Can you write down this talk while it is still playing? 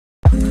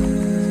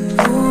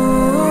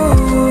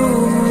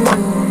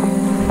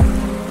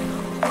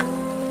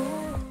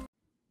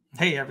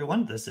Hey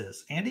everyone, this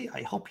is Andy.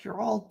 I hope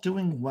you're all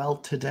doing well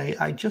today.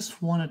 I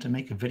just wanted to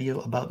make a video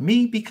about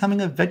me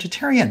becoming a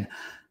vegetarian.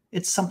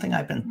 It's something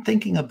I've been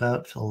thinking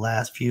about for the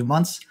last few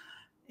months,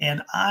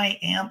 and I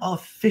am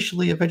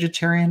officially a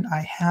vegetarian.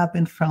 I have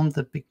been from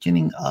the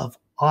beginning of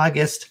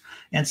August,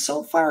 and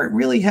so far it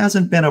really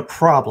hasn't been a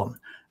problem.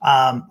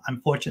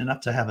 I'm fortunate enough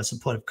to have a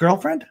supportive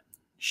girlfriend.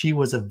 She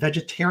was a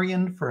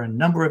vegetarian for a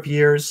number of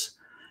years.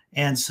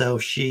 And so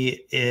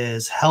she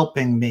is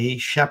helping me,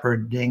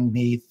 shepherding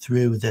me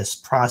through this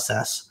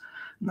process.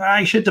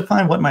 I should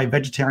define what my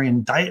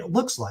vegetarian diet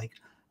looks like.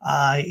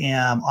 I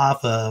am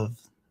off of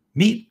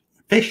meat,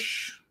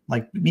 fish,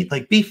 like meat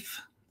like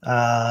beef,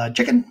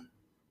 chicken,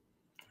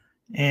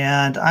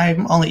 and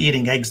I'm only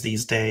eating eggs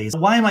these days.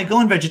 Why am I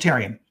going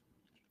vegetarian?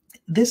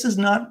 This is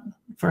not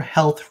for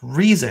health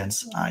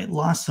reasons. I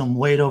lost some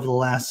weight over the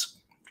last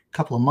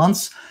couple of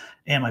months,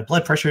 and my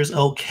blood pressure is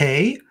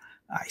okay.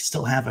 I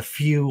still have a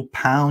few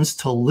pounds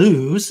to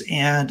lose,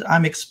 and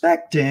I'm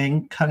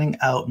expecting cutting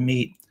out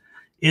meat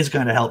is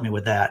going to help me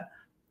with that.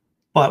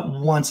 But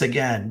once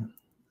again,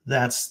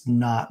 that's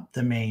not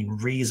the main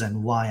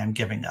reason why I'm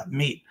giving up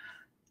meat.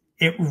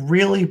 It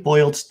really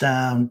boils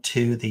down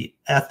to the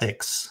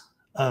ethics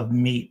of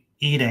meat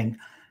eating,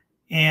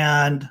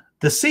 and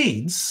the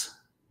seeds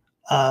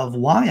of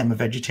why I'm a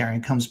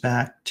vegetarian comes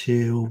back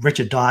to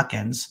Richard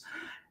Dawkins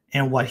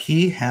and what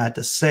he had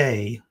to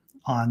say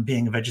on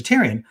being a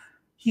vegetarian.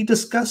 He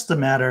discussed the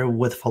matter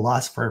with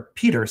philosopher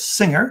Peter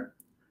Singer,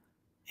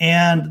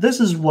 and this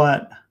is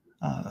what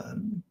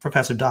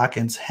Professor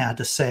Dawkins had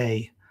to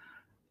say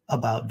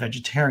about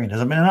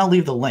vegetarianism, and I'll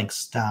leave the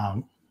links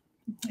down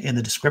in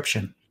the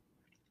description.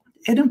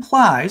 It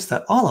implies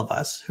that all of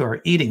us who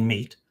are eating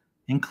meat,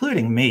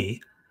 including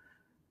me,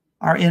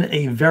 are in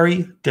a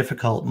very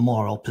difficult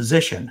moral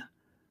position.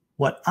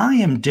 What I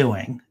am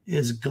doing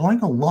is going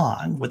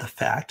along with the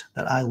fact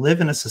that I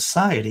live in a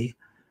society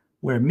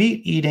where meat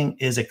eating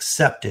is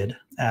accepted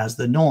as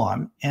the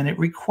norm, and it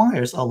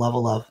requires a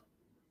level of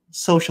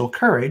social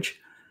courage,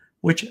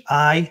 which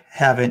I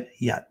haven't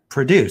yet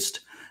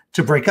produced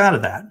to break out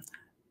of that.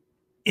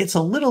 It's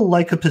a little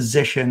like a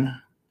position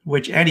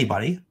which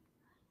anybody,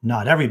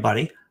 not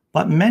everybody,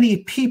 but many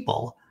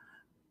people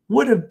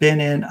would have been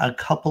in a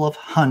couple of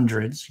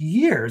hundreds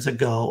years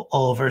ago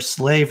over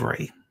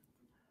slavery,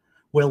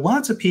 where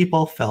lots of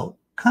people felt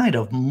kind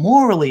of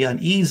morally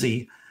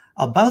uneasy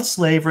about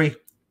slavery,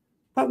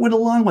 but went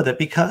along with it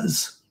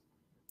because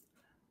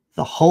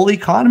the whole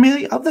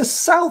economy of the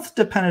South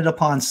depended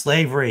upon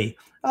slavery.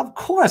 Of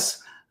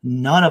course,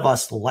 none of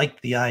us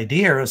liked the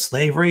idea of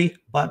slavery,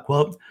 but,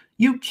 quote,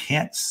 you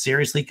can't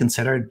seriously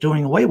consider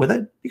doing away with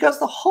it because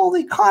the whole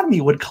economy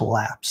would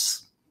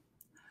collapse.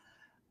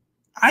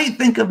 I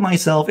think of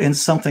myself in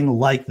something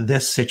like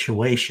this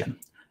situation.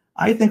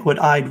 I think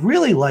what I'd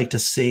really like to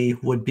see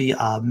would be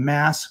a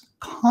mass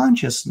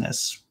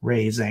consciousness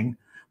raising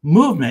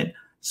movement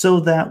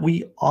so that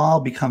we all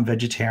become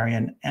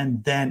vegetarian,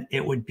 and then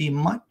it would be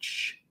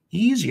much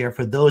easier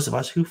for those of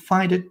us who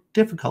find it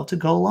difficult to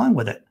go along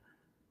with it.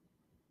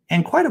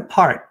 And quite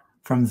apart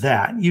from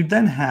that, you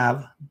then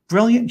have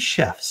brilliant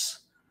chefs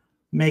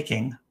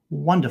making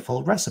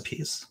wonderful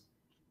recipes.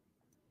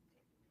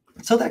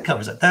 So that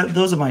covers it.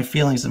 Those are my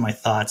feelings and my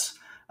thoughts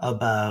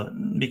about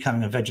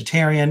becoming a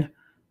vegetarian.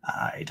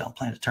 I don't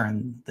plan to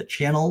turn the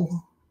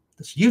channel,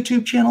 this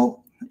YouTube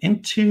channel,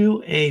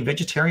 into a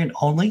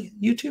vegetarian-only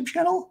YouTube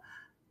channel,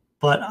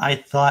 but I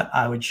thought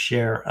I would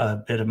share a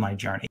bit of my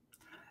journey.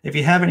 If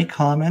you have any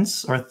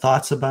comments or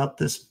thoughts about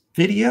this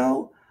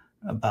video,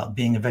 about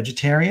being a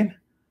vegetarian,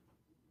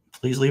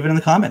 please leave it in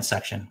the comments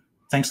section.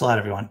 Thanks a lot,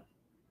 everyone.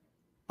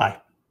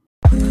 Bye.